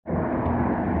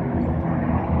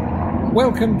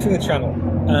Welcome to the channel,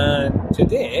 and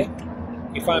today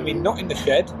you find me not in the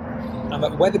shed. I'm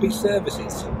at Weatherby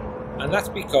Services, and that's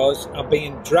because I'm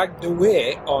being dragged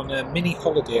away on a mini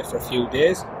holiday for a few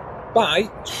days by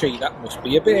She That Must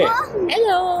Be a Babe.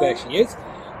 Hello! There she is.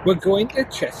 We're going to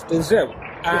Chester Zoo,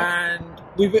 and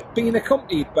we've been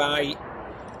accompanied by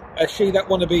a She That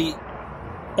Want to Be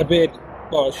a Babe,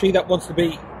 or She That Wants to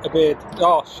Be a Babe.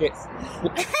 Oh shit.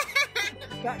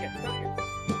 Start again.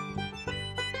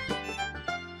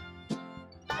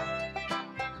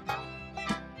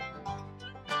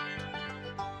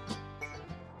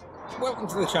 Welcome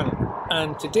to the channel,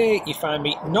 and today you find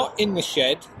me not in the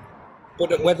shed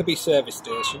but at Weatherby service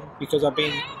station because I've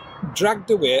been dragged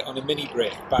away on a mini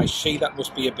break by She That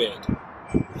Must Be a Bird.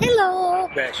 Hello!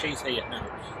 There, she's here now.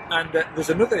 And there's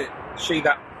another She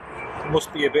That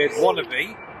Must Be a Bird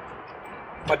wannabe,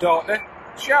 my daughter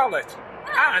Charlotte,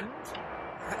 and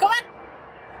Go on!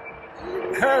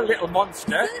 her little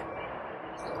monster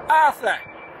Arthur.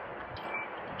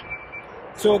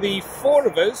 So the four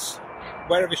of us,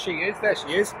 wherever she is, there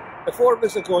she is. The four of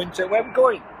us are going to, where are we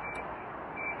going?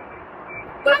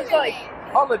 Where are we going?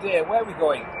 Holiday, where are we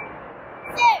going?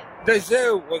 Zoo! The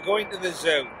zoo, we're going to the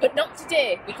zoo. But not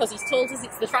today, because he's told us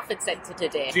it's the Trafford Centre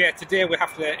today. So yeah, today we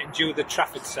have to endure the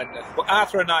Trafford Centre. But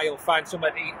Arthur and I will find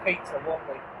somewhere to eat pizza, won't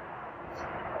we?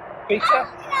 Pizza?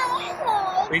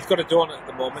 He's got a donut at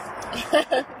the moment.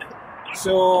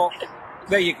 So,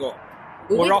 there you go.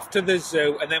 We're off to the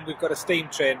zoo, and then we've got a steam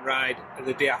train ride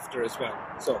the day after as well.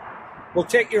 So, we'll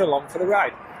take you along for the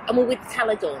ride. And we're with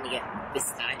Caledonia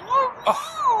this time.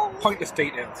 Oh, pointless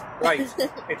details. Right,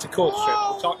 it's a coach trip.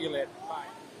 We'll talk to you later. Bye.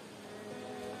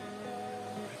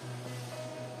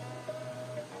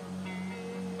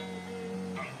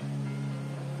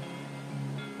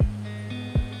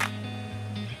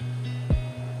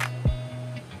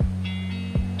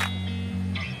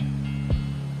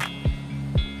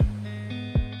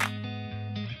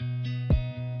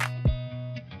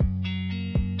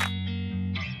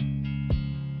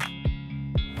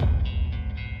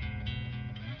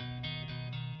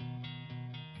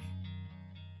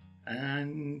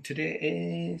 And today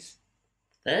is...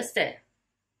 Thursday.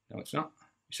 No, it's not.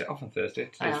 We set off on Thursday.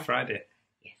 Today's Friday.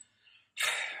 Yes.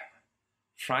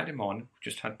 Friday morning, we've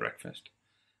just had breakfast.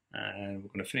 And we're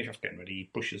going to finish off getting ready,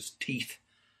 brush his teeth,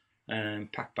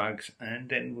 and pack bags. And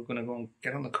then we're going to go and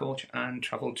get on the coach and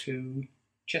travel to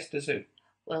Chester Zoo.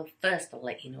 Well, first I'll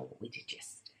let you know what we did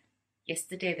yesterday.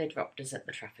 Yesterday they dropped us at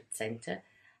the Trafford Centre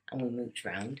and we moved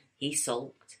round. He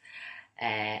sulked.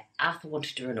 Arthur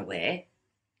wanted to run away.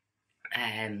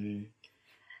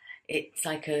 It's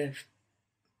like a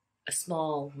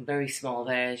small, very small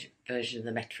version of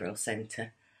the Metro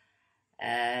Centre.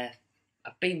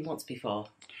 I've been once before.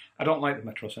 I don't like the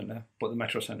Metro Centre, but the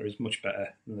Metro Centre is much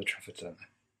better than the Trafford Centre.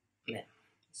 Yeah.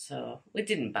 So we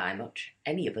didn't buy much,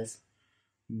 any of us.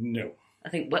 No. I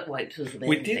think wet wipes was the main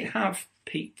We thing. did have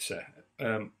pizza,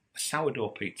 sourdough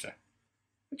pizza,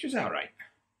 which was all right.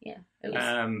 Yeah. It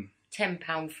was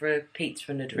 £10 for a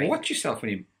pizza and a drink. Watch yourself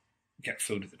when you get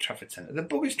food at the Trafford Centre. The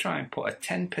buggers try and put a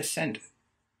 10%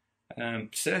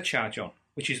 surcharge on,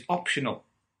 which is optional,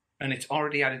 and it's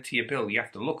already added to your bill. You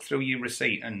have to look through your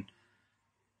receipt, and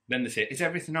then they say, "Is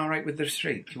everything all right with the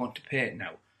receipt? Do you want to pay it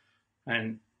now?"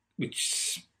 And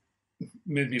which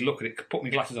made me look at it, put my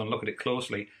glasses on, look at it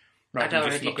closely, rather than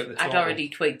just look at the total. I'd already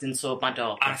twigged and saw my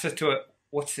daughter. I said to her,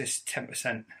 "What's this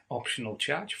 10% optional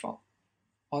charge for?"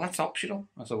 "Oh, that's optional."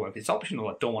 I said, "Well, if it's optional,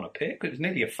 I don't want to pay it, because it was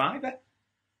nearly a £5.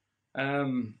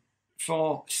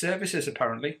 For services,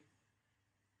 apparently.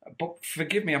 But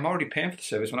forgive me, I'm already paying for the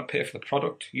service when I pay for the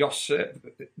product.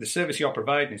 The service you're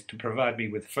providing is to provide me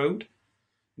with food.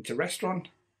 It's a restaurant.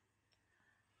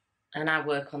 And I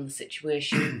work on the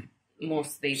situation.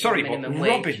 Most of these Sorry, are minimum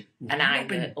but wage. And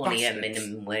I'm only a bastards.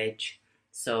 minimum wage.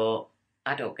 So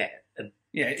I don't get a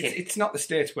Yeah, tip. it's not the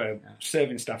States where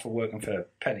serving staff are working for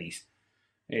pennies.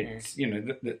 It's, you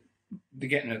know, they're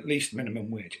getting at least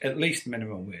minimum wage. At least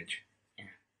minimum wage.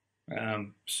 Yeah.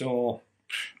 So,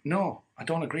 no, I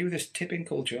don't agree with this tipping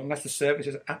culture unless the service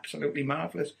is absolutely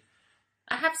marvellous.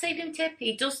 I have seen him tip.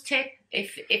 He does tip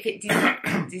if it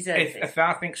deserves it. If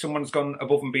I think someone's gone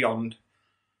above and beyond,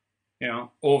 you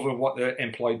know, over what they're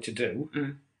employed to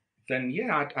do, then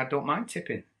yeah, I don't mind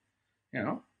tipping. You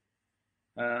know,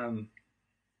 I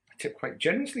tip quite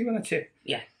generously when I tip.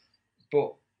 Yeah,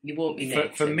 but you won't be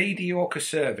for mediocre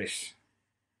service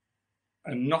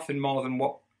and nothing more than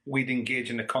what we'd engage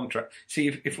in a contract. See,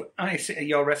 if I sit at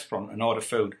your restaurant and order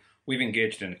food, we've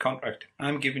engaged in a contract.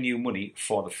 I'm giving you money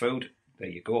for the food. There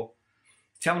you go.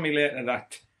 Telling me later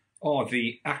that or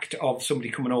the act of somebody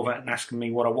coming over and asking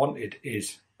me what I wanted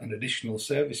is an additional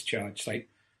service charge. It's like,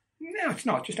 no, it's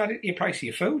not. Just add it to your price of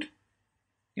your food.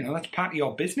 You know, that's part of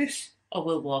your business. Or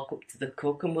we'll walk up to the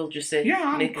cook and we'll just say... Yeah,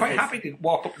 I'm quite happy to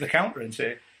walk up to the counter and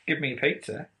say, give me a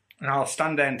pizza, and I'll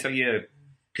stand there until you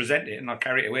present it and I'll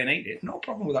carry it away and eat it. No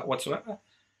problem with that whatsoever.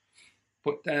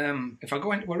 But if I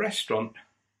go into a restaurant,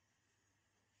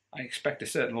 I expect a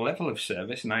certain level of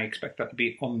service, and I expect that to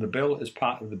be on the bill as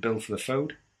part of the bill for the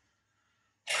food.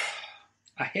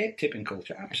 I hate tipping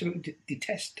culture. I absolutely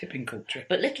detest tipping culture.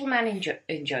 But little man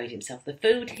enjoyed himself. The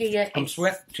food here... I'm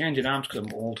changing arms because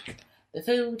I'm old. The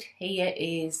food here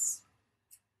is,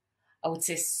 I would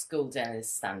say, school dinner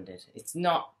standard. It's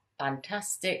not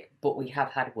fantastic, but we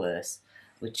have had worse,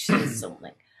 which is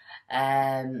something.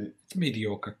 It's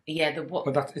mediocre. Yeah,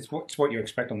 but it's what you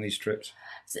expect on these trips.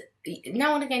 So,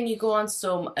 now and again, you go on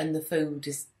some, and the food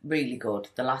is really good.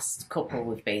 The last couple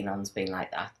we've been on has been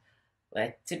like that.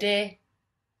 Where today,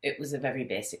 it was a very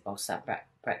basic Bossat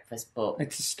breakfast, but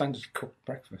it's a standard cooked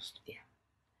breakfast. Yeah.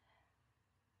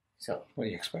 So what do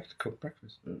you expect? A cooked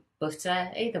breakfast. But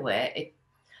either way,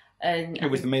 it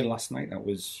was the meal last night.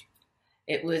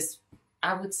 It was,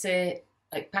 I would say,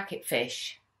 like packet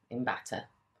fish in batter.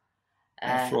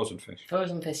 Frozen fish.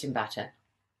 Frozen fish in batter.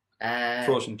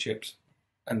 Frozen chips.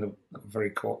 And the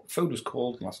very cold. Food was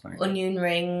cold last night. Onion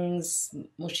rings,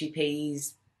 mushy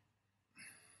peas,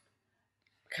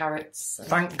 carrots.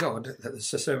 Thank God that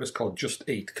there's a service called Just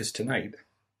Eat, because tonight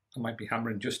I might be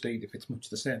hammering Just Eat if it's much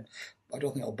the same. I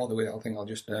don't think I'll bother with it. I think I'll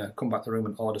just come back to the room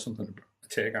and order something to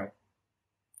take out.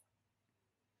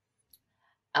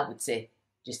 I would say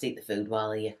just eat the food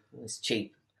while it was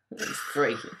cheap. It was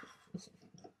free.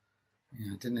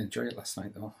 Yeah, I didn't enjoy it last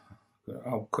night though.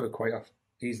 I could have quite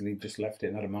easily just left it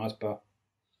and had a Mars bar.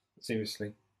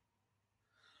 Seriously.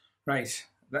 Right.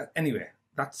 Anyway,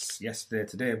 that's yesterday.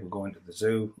 Today we're going to the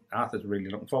zoo. Arthur's really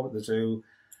looking forward to the zoo.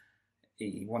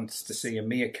 He wants to see a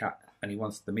meerkat, and he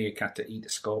wants the meerkat to eat a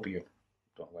scorpion.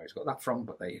 Don't know where he's got that from,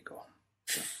 but there you go.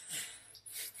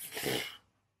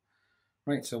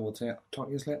 Right, so we'll talk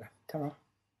to you later. Ta-ra.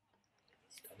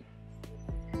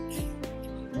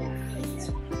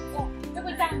 So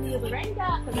we're down the other end,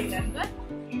 Arthur, remember?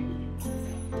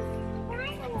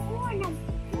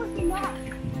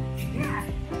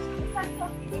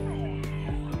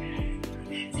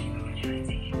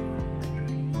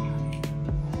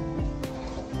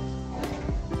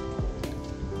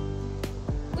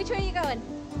 Which way are you going?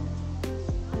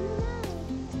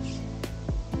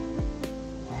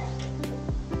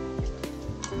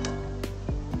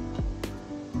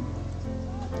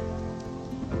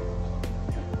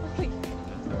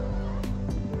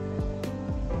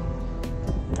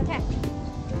 Okay.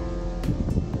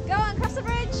 Go on, cross the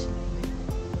bridge.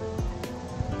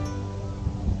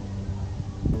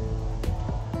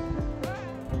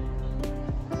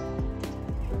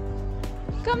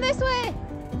 Come this way.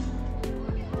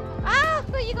 Ah,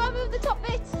 but you gotta move the top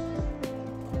bit.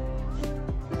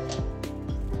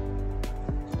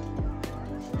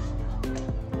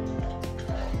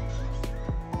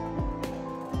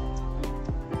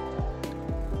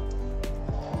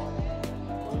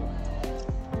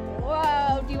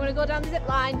 Whoa, do you want to go down the zip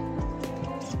line?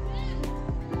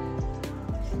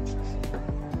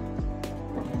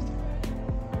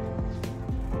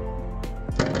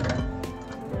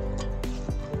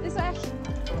 This way.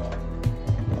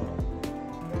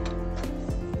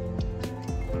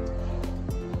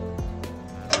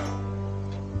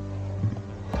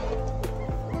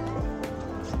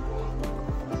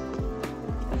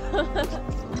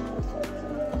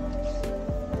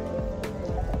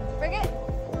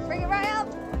 Bring it right up.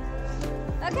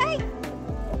 Okay.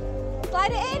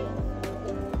 Slide it in.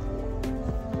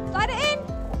 Slide it in.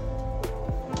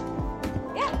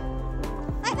 Yeah.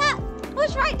 Like that.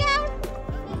 Push right down.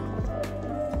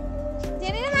 Do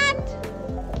you need a hand?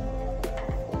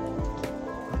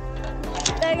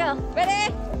 There you go. Ready?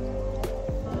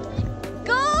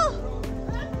 Go.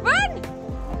 Run.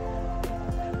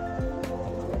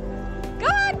 Go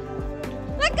on.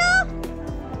 Let go.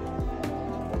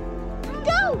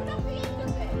 Go.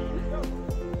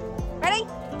 Ready?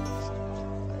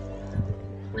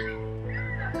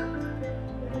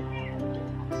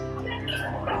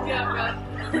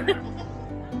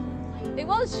 It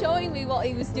was showing me what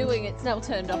he was doing. It's now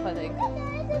turned off, I think.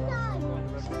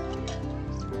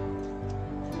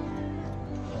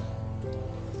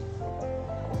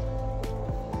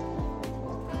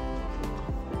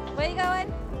 Where are you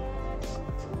going?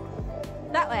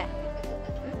 That way.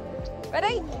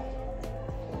 Ready?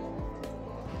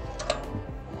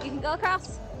 You can go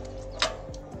across.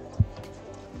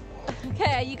 Okay.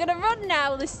 Okay, you're gonna run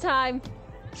now this time.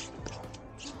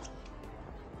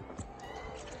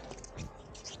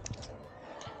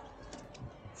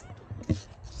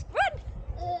 Run!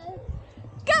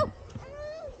 Go!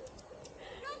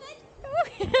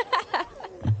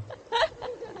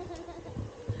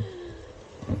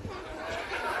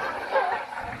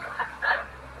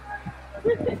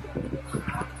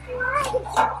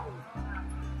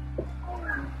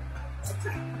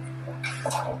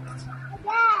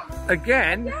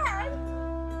 Again?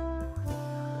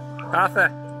 Arthur,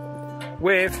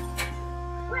 wave.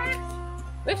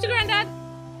 Wave to Grandad.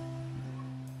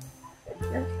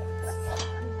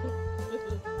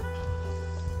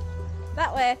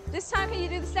 That way. This time can you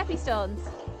do the steppy stones?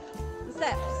 The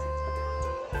steps.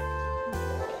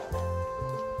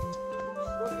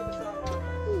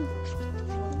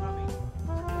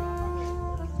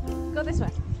 Go this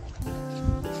way.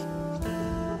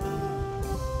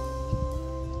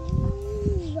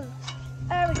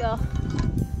 There we go.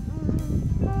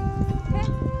 Okay.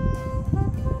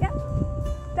 Yep.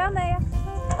 Down there.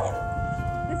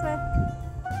 This way.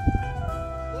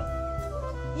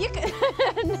 You can.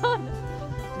 No.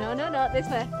 This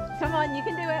way. Come on, you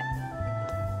can do it.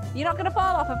 You're not going to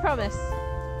fall off, I promise.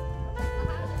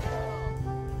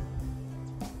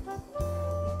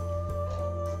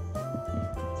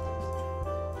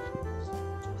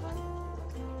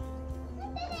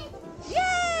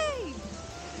 Yay!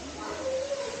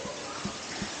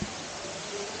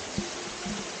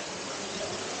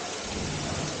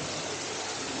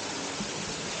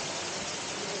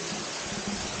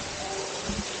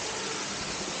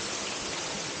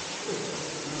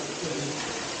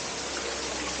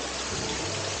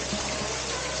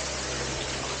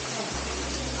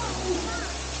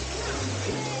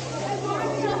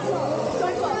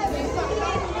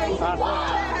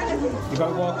 You've got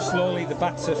to walk slowly, the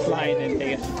bats are flying in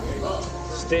here.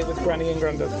 Stay with Granny and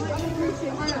Grandad.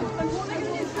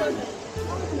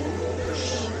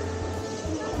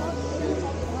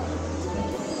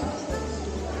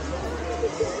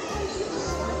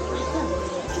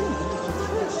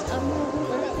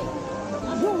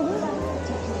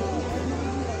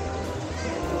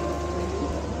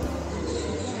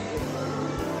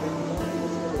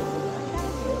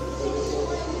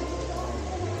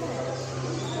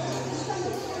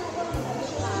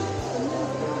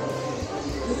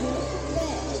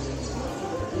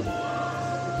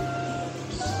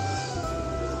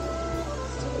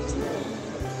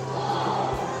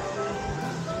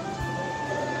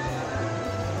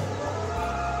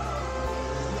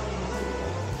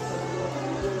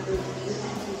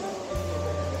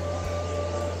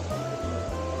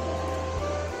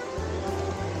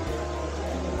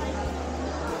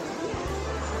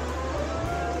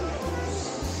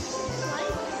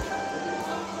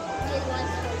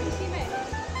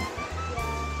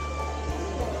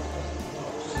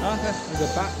 Arthur, there's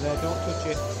a bat there, don't touch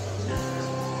it.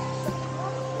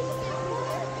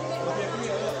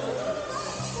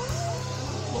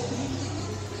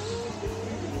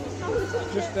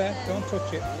 Just there, don't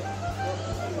touch it.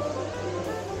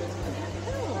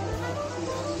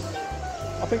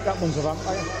 I think that one's a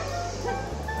vampire.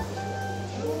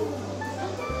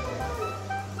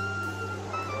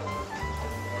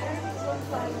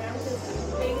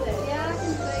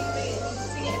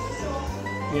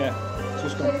 Yeah, it's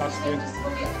just gone past you.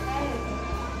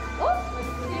 Oh,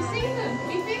 you see them?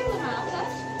 We feel them out there.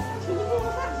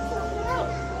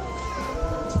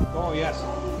 Oh yes,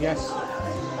 yes.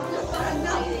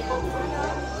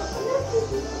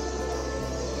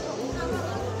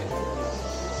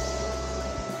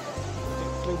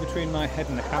 It flew between my head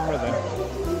and the camera then.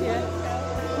 Yeah.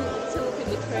 To look in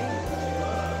the tree.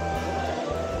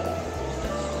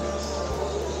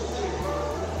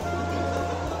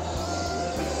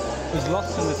 There's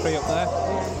lots in the tree up there.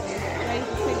 There's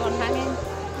the thing on hanging.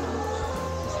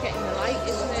 Just getting the light,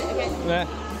 isn't it, again? There.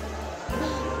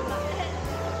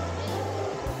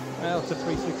 Well, it's a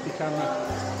 360 camera.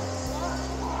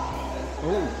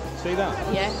 Oh, see that?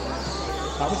 Yeah.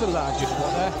 That was the largest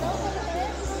one there.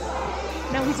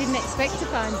 No, we didn't expect to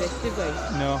find this, did we?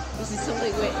 No. This is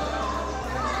something which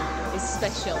is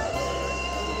special.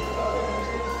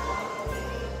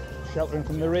 Sheltering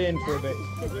from the rain for a bit.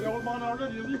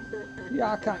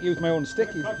 Yeah, I can't use my own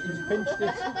stick. He's pinched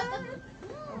it.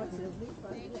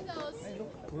 Hey,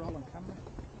 look, we're all on camera,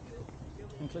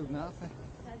 including Arthur.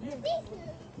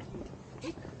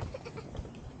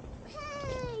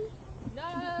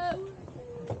 No!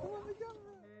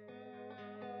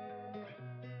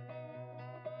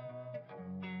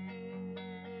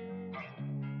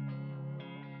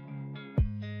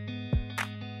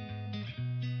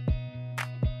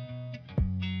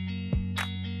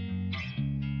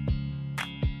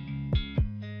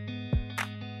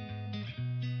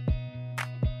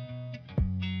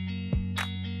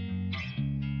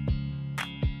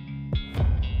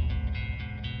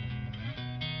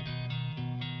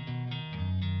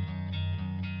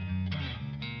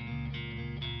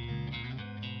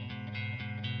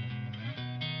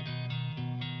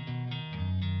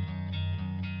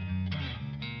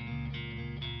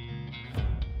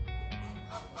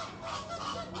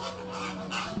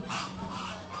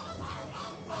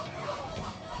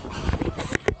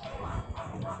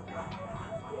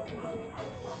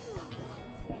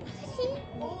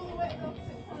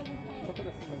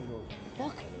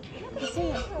 Look, you see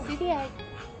it? See the egg?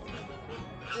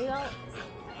 We all...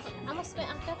 I must admit,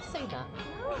 I've never seen that.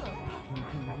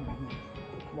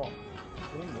 What?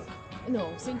 No,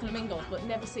 I've seen flamingos, but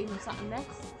never seen them sat in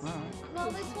nests.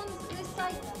 Well, this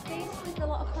site faced with a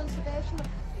lot of conservation.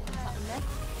 Sat in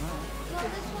nests. Well,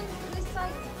 this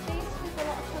site faced with a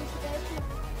lot of conservation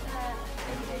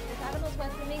indigenous animals where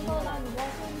flamingo land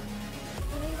wasn't.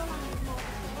 Flamingo land was more.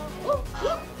 Oh,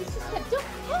 look, it's just stepped up.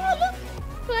 Oh, look.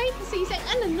 Wait, see,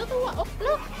 and another one. Oh,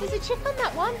 look, there's a chick on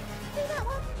that one. See that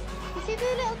one? You see the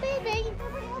little baby? Oh,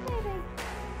 little baby.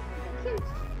 Is it cute?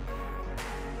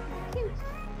 Cute.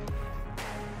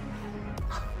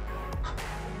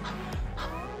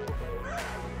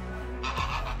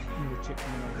 And the chick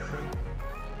coming over the tree.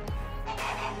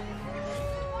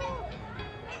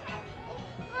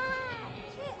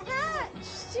 It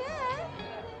hatched, yeah.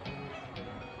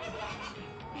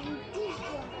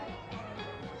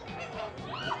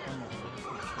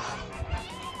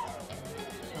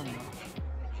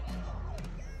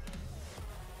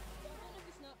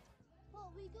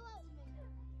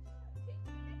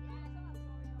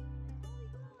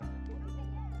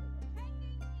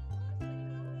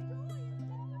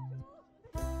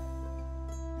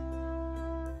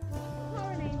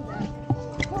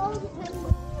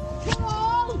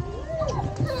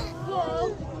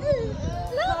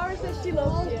 Laura says she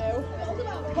loves you.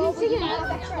 Can you see it?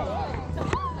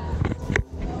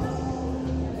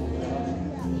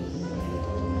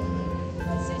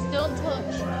 Says don't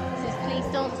touch. Says please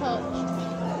don't touch.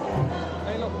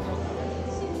 Hey, look.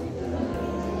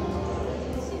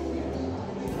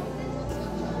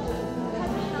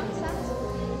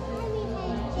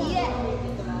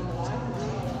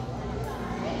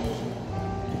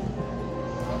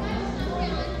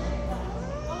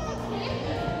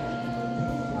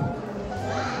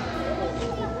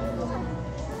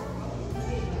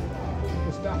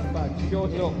 The staff badge.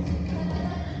 George, look.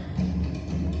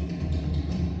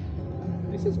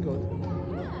 This is good.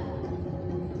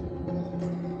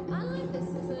 I like this.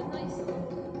 It's a nice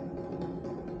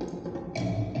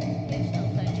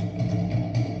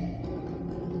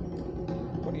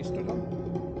What are you stood on?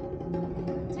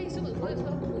 Tell you something, the first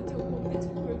one we do a one bit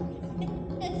group.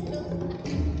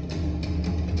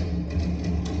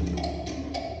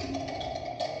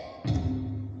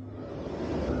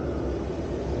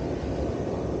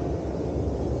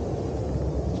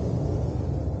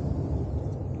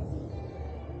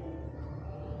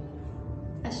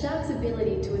 A shark's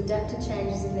ability to adapt to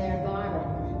changes in their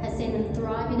environment has seen them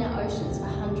thrive in our oceans for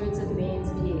hundreds of millions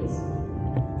of years.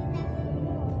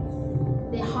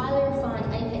 They're highly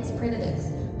refined apex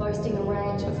predators, boasting a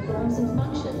range of forms and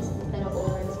functions that are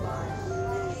awe-inspiring.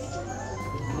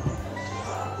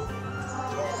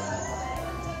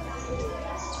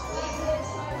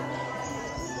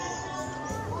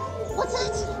 What's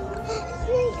that?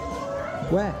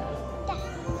 Where?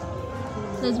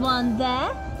 There's one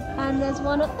there, and there's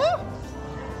one up there.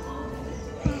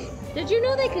 Did you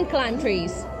know they can climb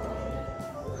trees?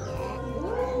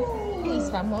 He's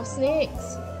found more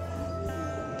snakes.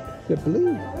 They're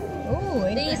blue. Oh,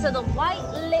 these are the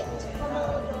white-lipped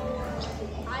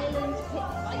island pit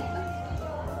viper.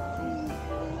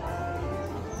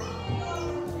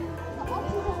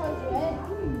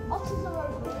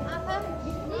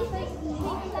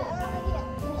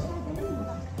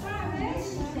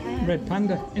 Red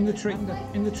panda in the tree.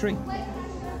 In the tree.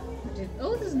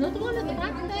 Oh, there's another one at the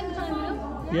back there climbing up.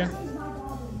 Yeah.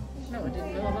 No, I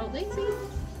didn't know about these either.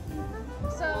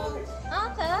 So,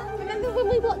 Arthur, remember when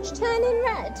we watched Turning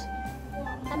Red?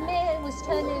 And May was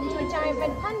turning into a giant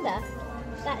red panda?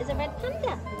 That is a red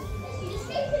panda.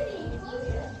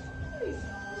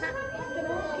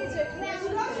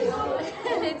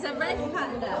 It's a red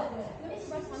panda.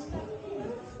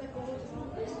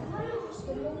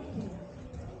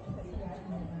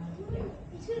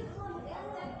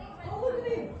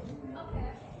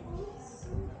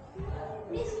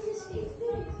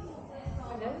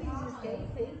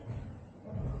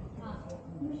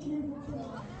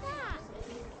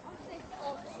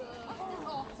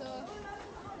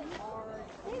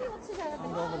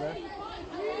 And over there.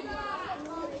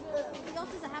 The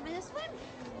otters are having a swim.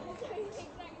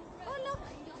 Oh look!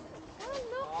 Oh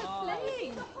look! They're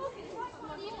playing.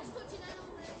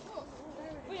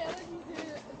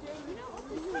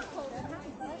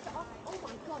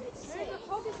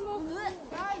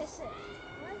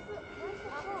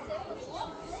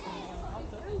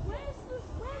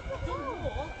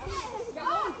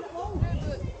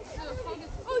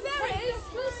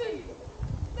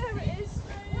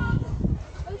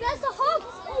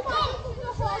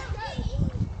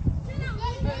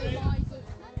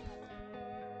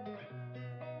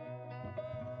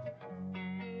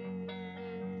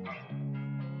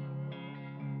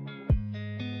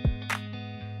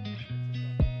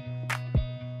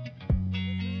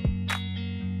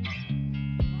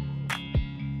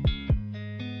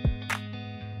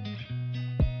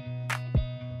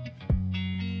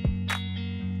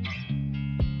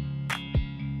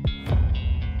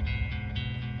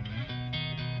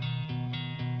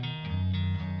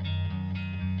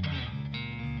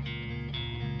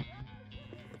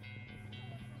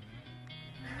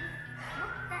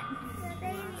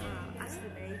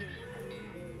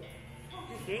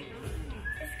 Okay.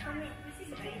 It's coming.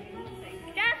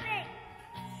 Stop it!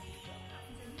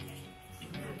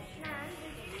 Nan,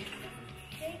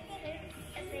 take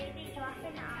a baby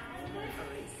dropping out.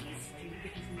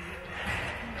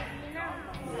 No.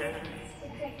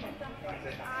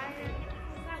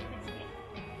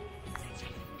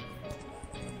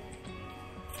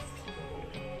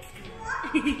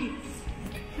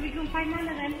 Should we go and find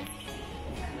Nana then?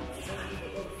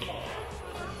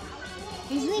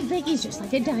 Isn't he big? He's just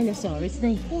like a dinosaur,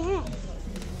 isn't he? Yeah.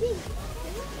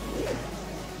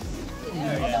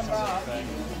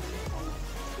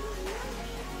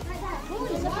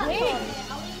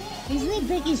 Isn't he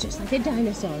big? He's just like a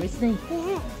dinosaur, isn't he?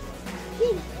 Yeah.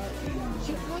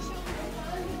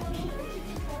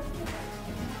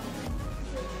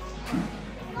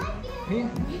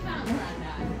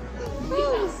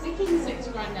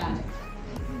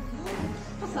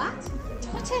 What's that?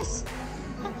 Tortoise.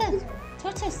 Papa,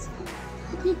 tortoise.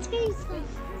 You taste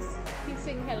You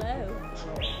sing hello.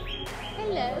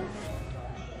 Hello.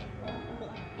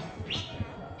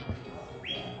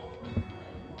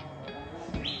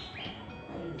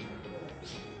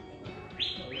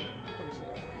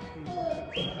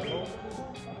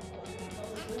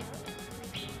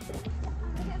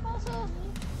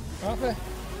 Arthur,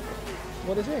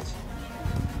 what is it?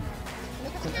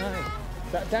 Look at It's the an eye. camera.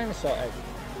 Is that a dinosaur egg?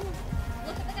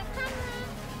 Look at the camera.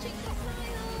 Cheeky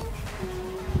smile.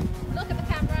 Look at the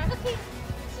camera. Look at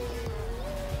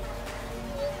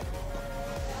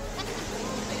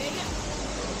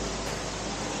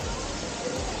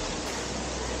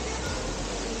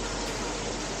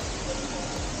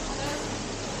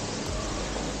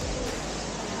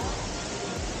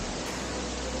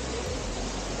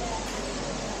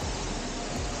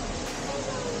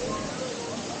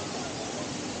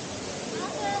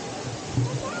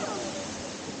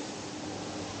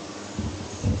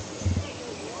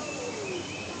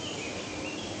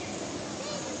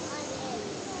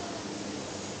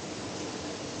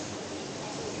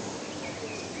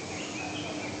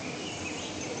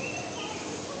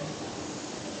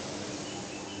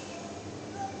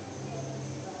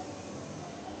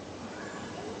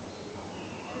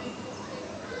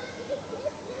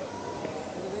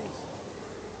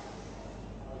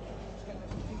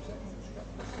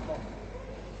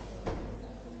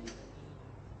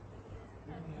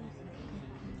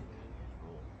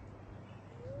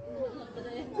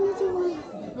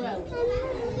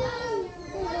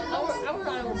our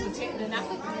animals were taken in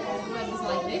Africa when it was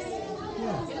like this.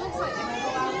 It looks like they go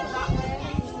out that way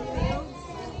into the fields.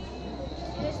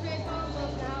 This red ball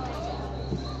goes now.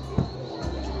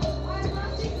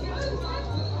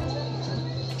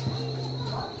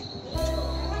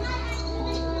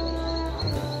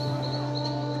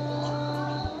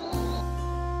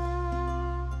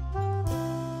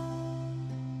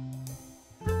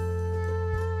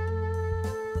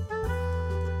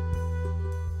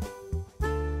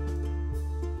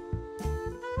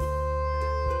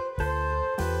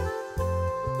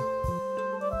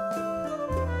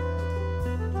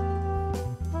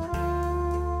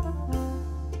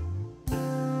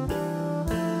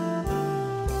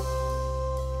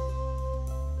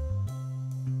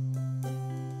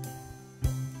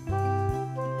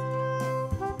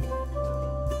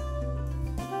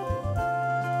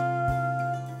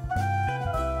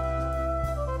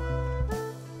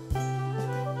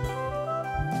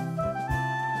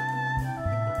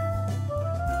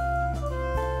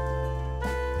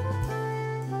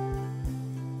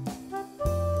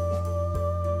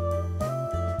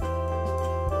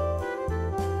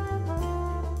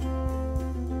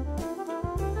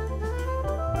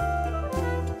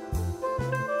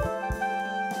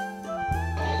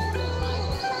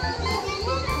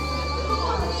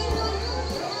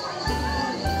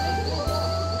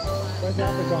 Where's the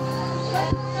Arthur gone?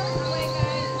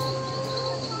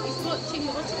 He's watching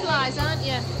the butterflies, aren't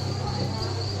you?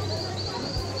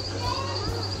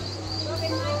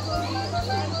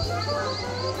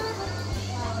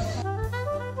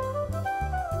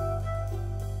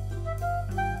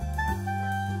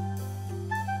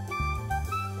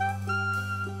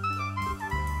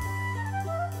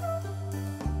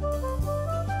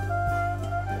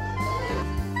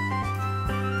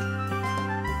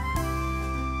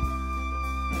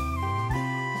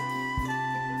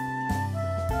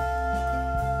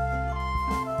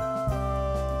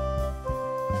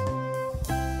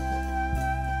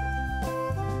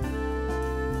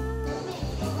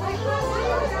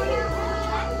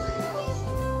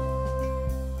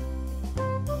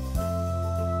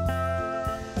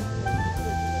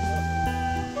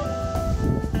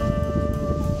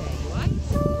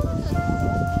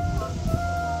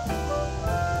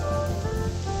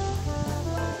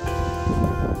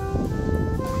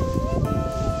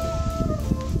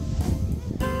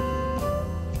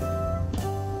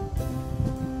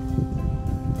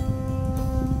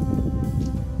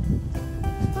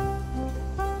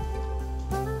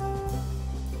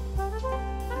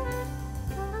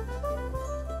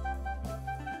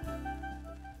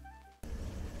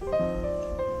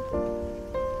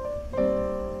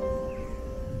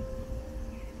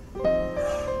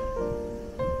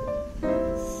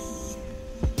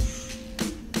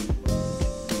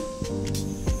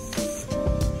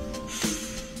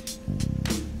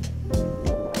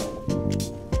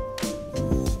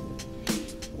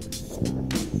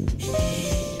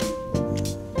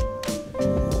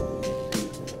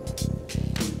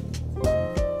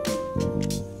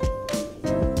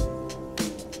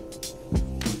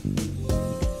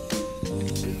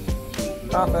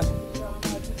 Arthur.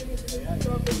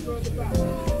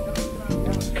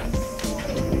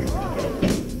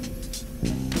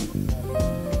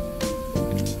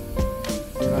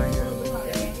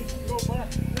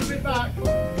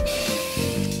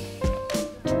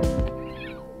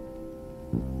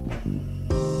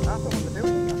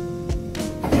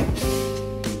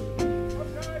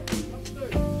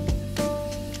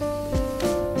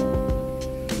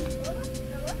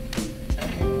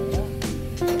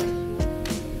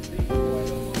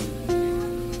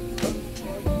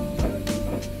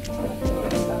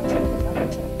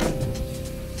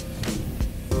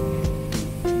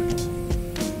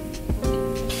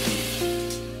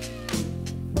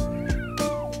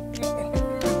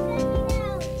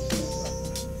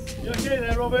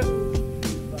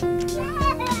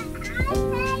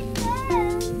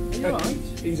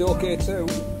 He's okay too.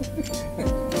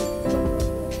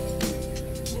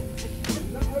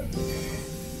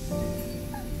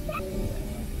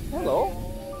 Hello.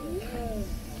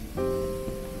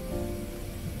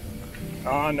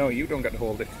 Oh no, you don't get to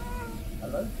hold it.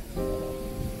 Hello.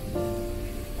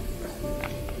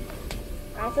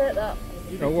 I'll take that.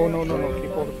 No, no,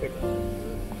 keep hold of it.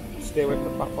 Stay away from the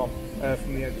platform,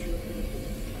 from the edge.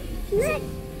 Yeah?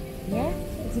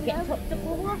 Is he getting tucked up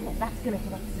over? That's going to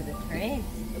connect to the train.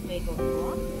 The big one.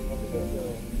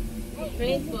 The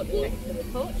train's got to connect to the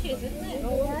coaches, isn't it?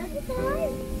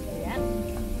 Yeah.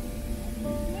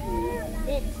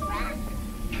 It's back.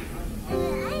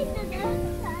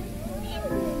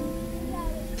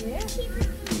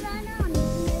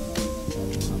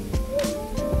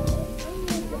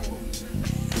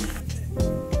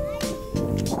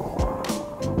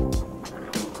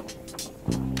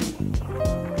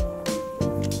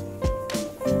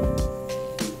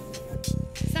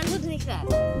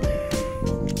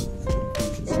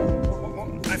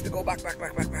 I have to go back.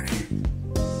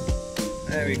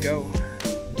 There we go.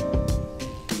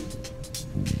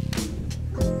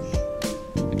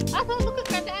 Arthur, look at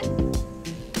Granddad.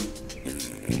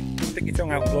 Stick your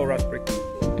tongue out and blow raspberry.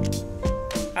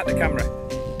 At the camera.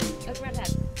 At Granddad.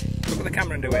 Look at the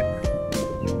camera and do it.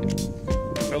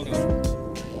 Well done.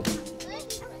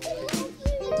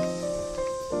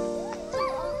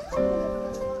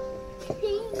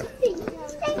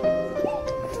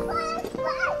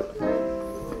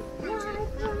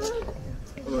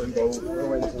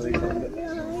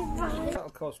 That'll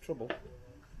cause trouble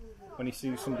when you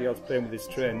see somebody else playing with his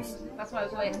trains. That's why I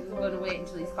was waiting. I'm going to wait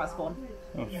until he's class 1.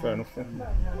 Oh, fair enough. Yeah.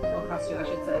 Or class 2, I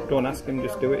should say. Don't ask him,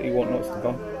 just do it. He won't notice the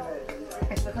gone.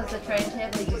 It's because the train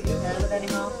table he doesn't play with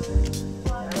anymore.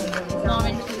 He's not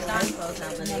into his dinosaurs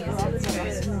now than he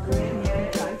is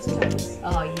trains.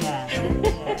 Oh yeah.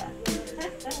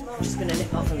 I'm just going to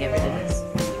nip off and get rid of this.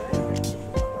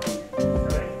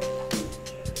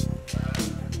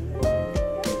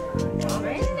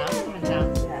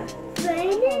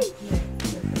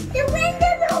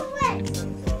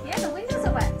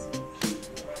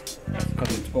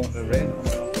 Going to rain.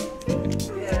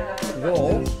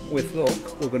 Though, with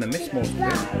luck, we're going to miss most of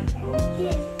it.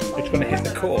 It's going to hit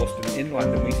the coast and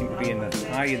inland, and we seem to be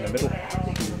high in the middle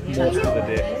most of the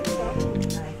day.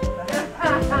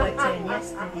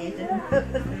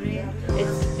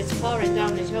 It's pouring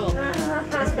down his home. My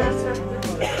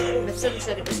son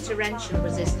said it was torrential,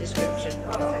 was his description.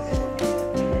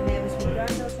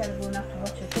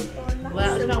 Well,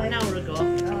 it was about an hour ago.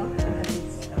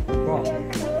 What?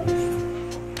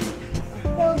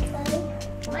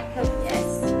 My coat, yes.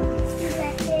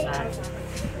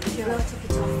 Did you go take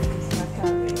it off? I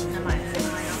might take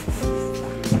mine off.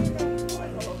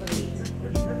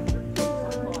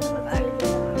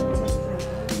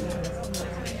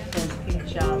 King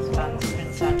Charles fans,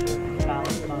 Prince Andrew,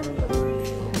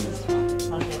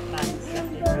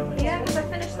 yeah, because I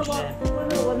finished the one of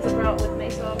the ones I brought with me,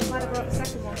 so I'm glad I brought the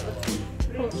second one.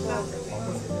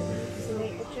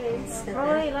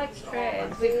 Oh, he likes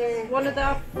trains. One of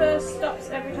our first stops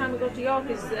every time we go to York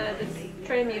is the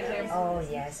train museum. Oh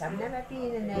yes, I've never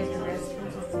been in there.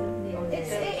 It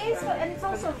is, and it's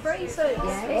also free, so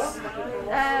it's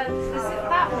that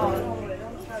one.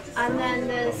 And then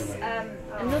there's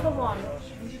another one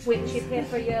which you pay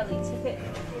for a yearly ticket.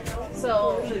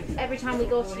 So every time we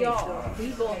go to York,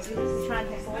 we go to try and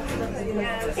hit both of them.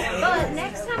 But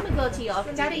next time we go to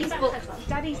York, Daddy's booked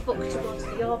to go to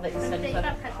the Yorvik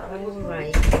Centre. Oh,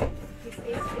 right. It's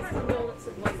the role that was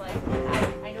like,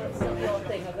 I know it's not your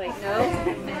thing. I was like, no.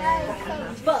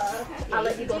 But I'll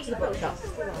let you go to the bookshop.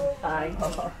 Fine.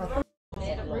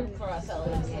 Made a room for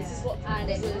ourselves. This is what, and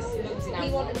it was. He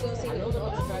wanted to go see the other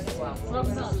bus drivers as well. Not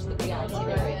so much the VIP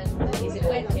area. It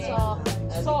went to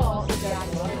saw the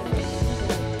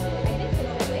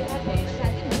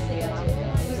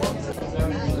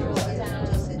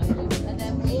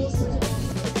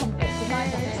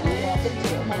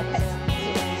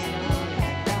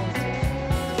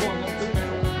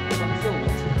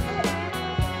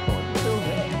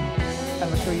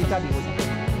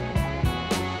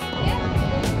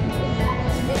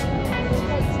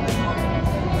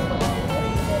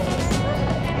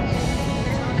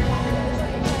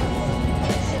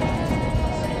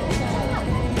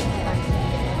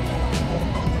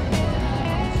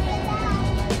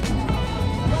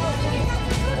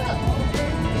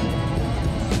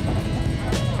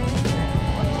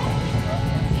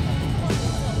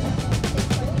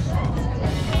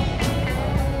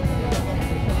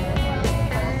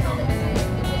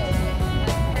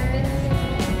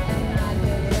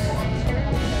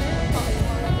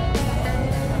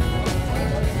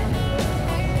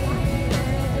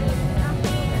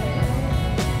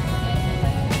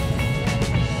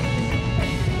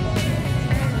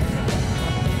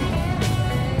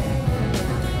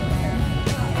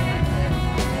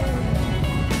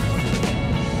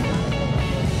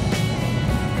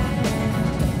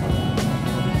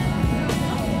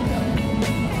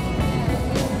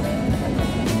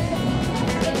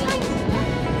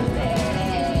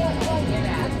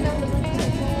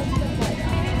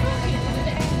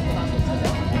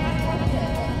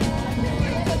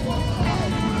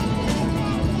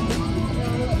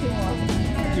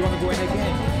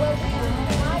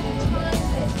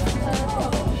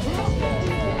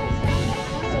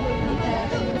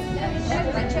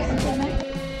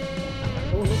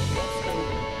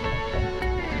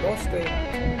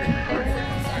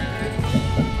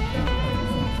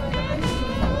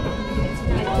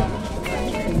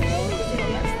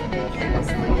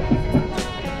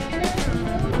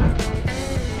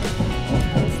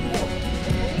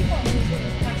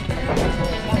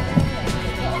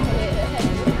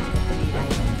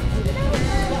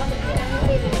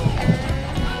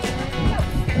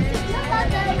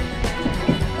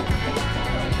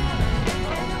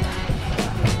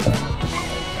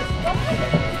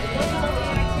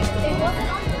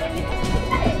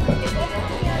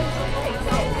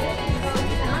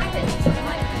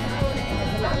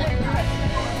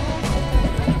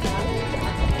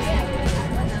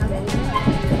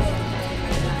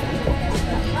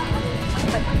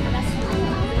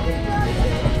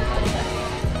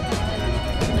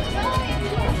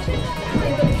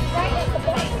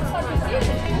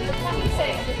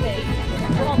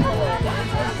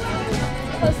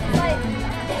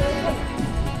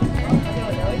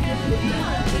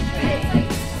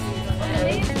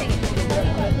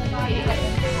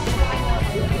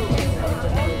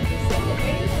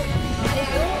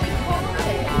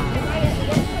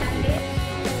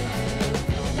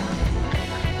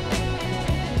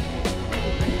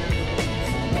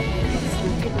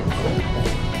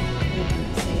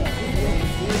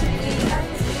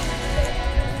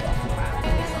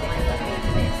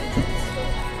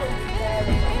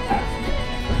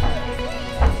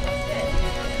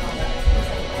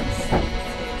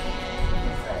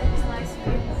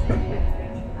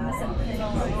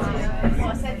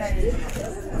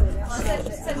Yes.